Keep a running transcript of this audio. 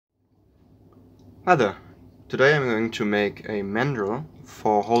Hi there. Today I'm going to make a mandrel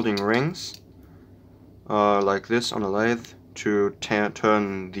for holding rings like this on a lathe to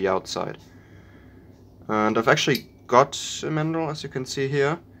turn the outside. And I've actually got a mandrel, as you can see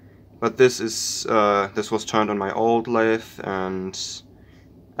here, but this was turned on my old lathe, and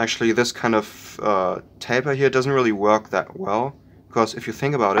actually this kind of taper here doesn't really work that well, because if you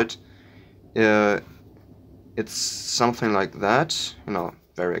think about it, it's something like that,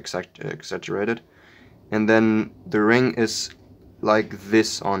 very exaggerated. And then the ring is like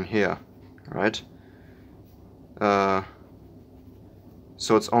this on here, right? So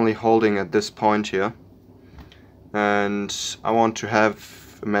it's only holding at this point here, and I want to have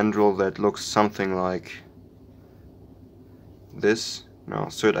a mandrel that looks something like this,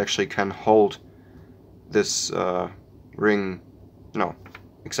 so it actually can hold this ring,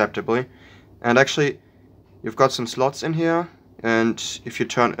 acceptably. And actually, you've got some slots in here, and if you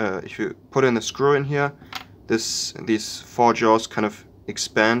put in a screw in here, these four jaws kind of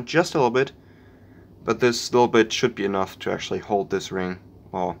expand just a little bit, but this little bit should be enough to actually hold this ring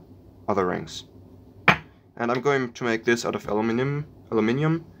or other rings. And I'm going to make this out of aluminium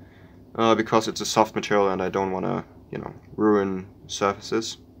because it's a soft material and I don't want to, ruin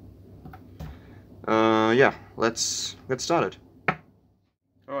surfaces. Yeah, let's get started.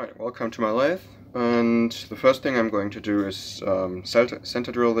 Alright, welcome to my lathe, and the first thing I'm going to do is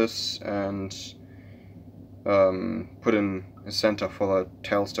center drill this and put in a center for the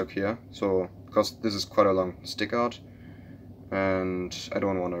tailstock here, so because this is quite a long stick out and I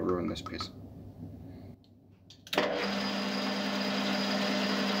don't want to ruin this piece.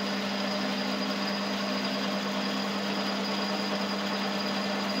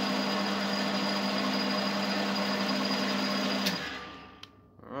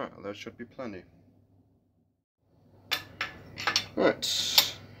 Alright, that should be plenty.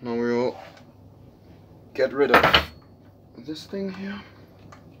 Alright, now we will get rid of this thing here.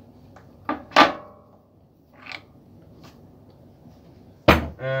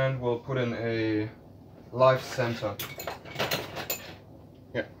 And we'll put in a live center.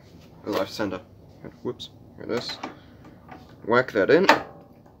 Yeah, a live center. Whoops, here it is. Whack that in,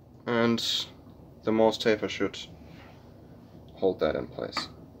 and the Morse taper should hold that in place.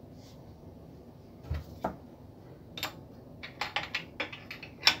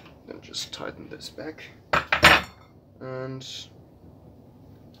 Then just tighten this back, and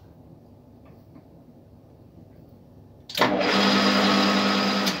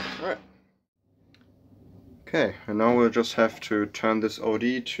alright. Okay, and now we'll just have to turn this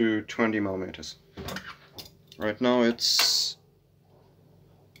OD to 20 millimeters. Right now it's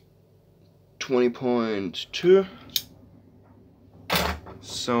 20.2,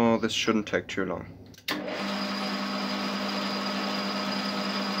 so this shouldn't take too long.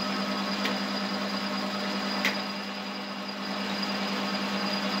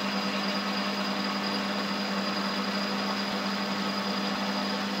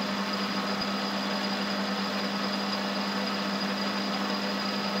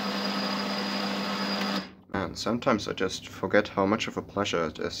 And sometimes I just forget how much of a pleasure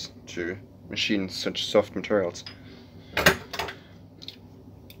it is to machine such soft materials.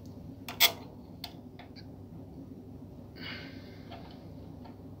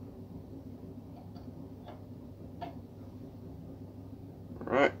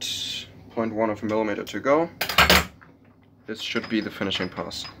 Alright, 0.1 of a millimeter to go. This should be the finishing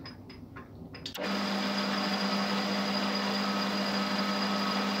pass.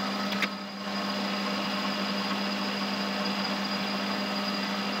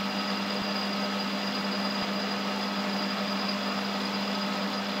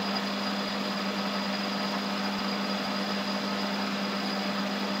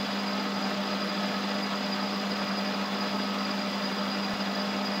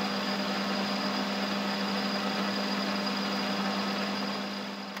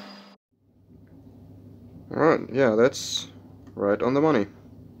 Alright, yeah, that's right on the money.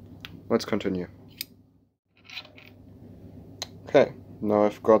 Let's continue. Okay, now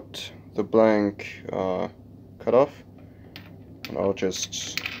I've got the blank cut off, and I'll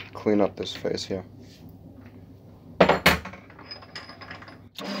just clean up this face here.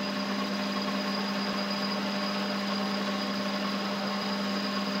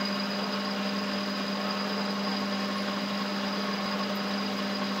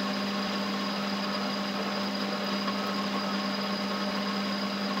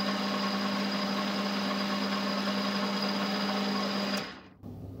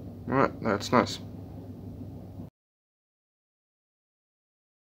 Alright, that's nice.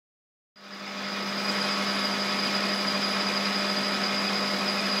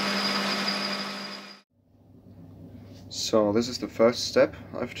 So this is the first step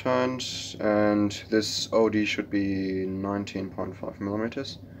I've turned, and this OD should be 19.5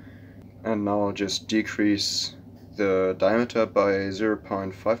 millimeters. And now I'll just decrease the diameter by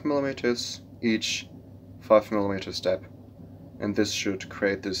 0.5 millimeters each 5 millimeter step. And this should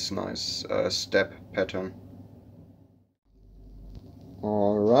create this nice step pattern.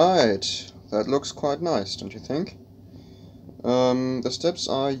 Alright, that looks quite nice, don't you think? The steps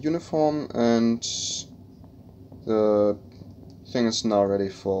are uniform and the thing is now ready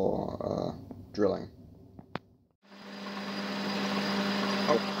for drilling.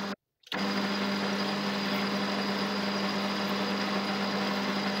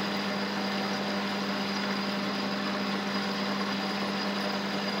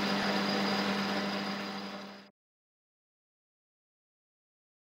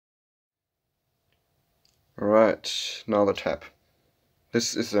 Alright, now the tap.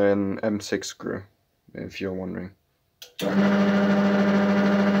 This is an M6 screw, if you're wondering.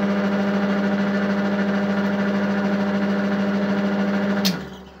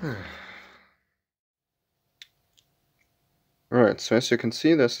 Alright, so as you can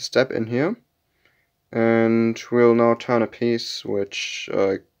see, there's a step in here, and we'll now turn a piece which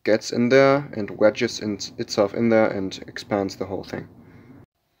gets in there and wedges itself in there and expands the whole thing.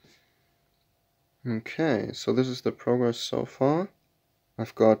 Okay, so this is the progress so far.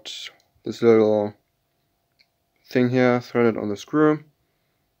 I've got this little thing here threaded on the screw.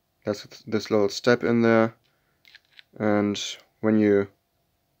 There's this little step in there, and when you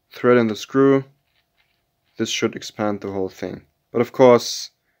thread in the screw, this should expand the whole thing. But of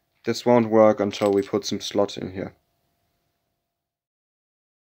course, this won't work until we put some slots in here.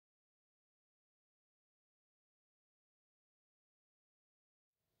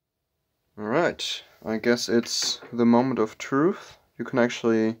 Alright, I guess it's the moment of truth. You can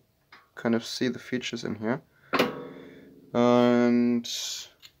actually kind of see the features in here. And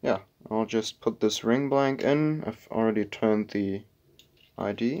yeah, I'll just put this ring blank in. I've already turned the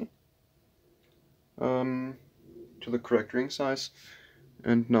ID to the correct ring size.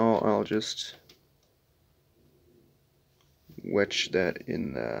 And now I'll just wedge that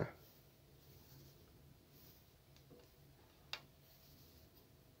in there.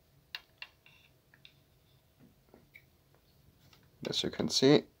 As you can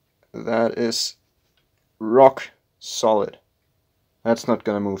see, that is rock solid. That's not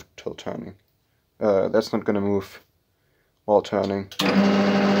gonna move till turning. That's not gonna move while turning.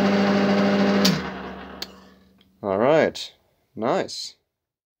 Alright, nice.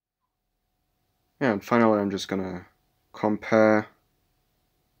 Yeah, and finally I'm just gonna compare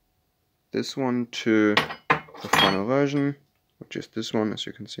this one to the final version, which is this one, as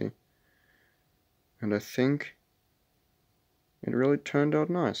you can see. And I think it really turned out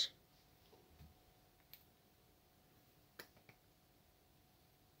nice.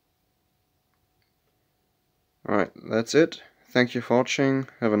 Alright, that's it. Thank you for watching.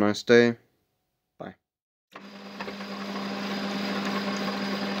 Have a nice day.